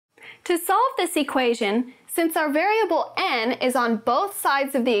To solve this equation, since our variable n is on both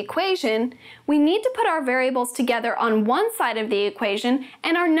sides of the equation, we need to put our variables together on one side of the equation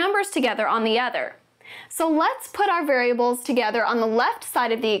and our numbers together on the other. So let's put our variables together on the left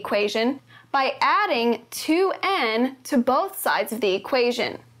side of the equation by adding 2n to both sides of the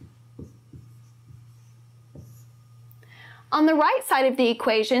equation. On the right side of the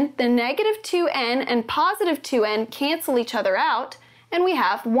equation, the negative 2n and positive 2n cancel each other out, and we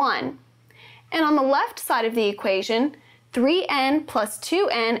have 1. And on the left side of the equation, 3n plus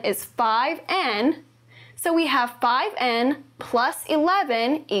 2n is 5n, so we have 5n plus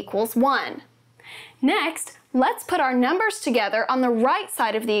 11 equals 1. Next, let's put our numbers together on the right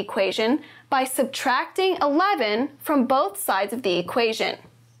side of the equation by subtracting 11 from both sides of the equation.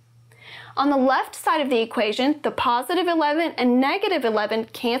 On the left side of the equation, the positive 11 and negative 11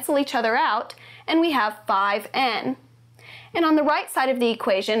 cancel each other out, and we have 5n. And on the right side of the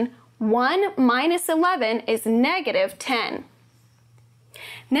equation, 1 minus 11 is negative 10.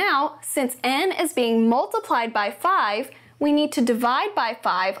 Now, since n is being multiplied by 5, we need to divide by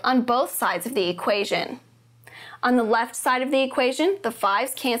 5 on both sides of the equation. On the left side of the equation, the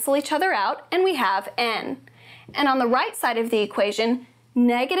 5's cancel each other out, and we have n. And on the right side of the equation,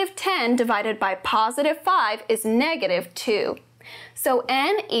 negative 10 divided by positive 5 is negative 2. So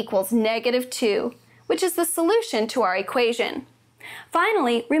n equals negative 2, which is the solution to our equation.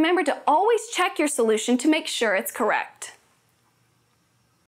 Finally, remember to always check your solution to make sure it's correct.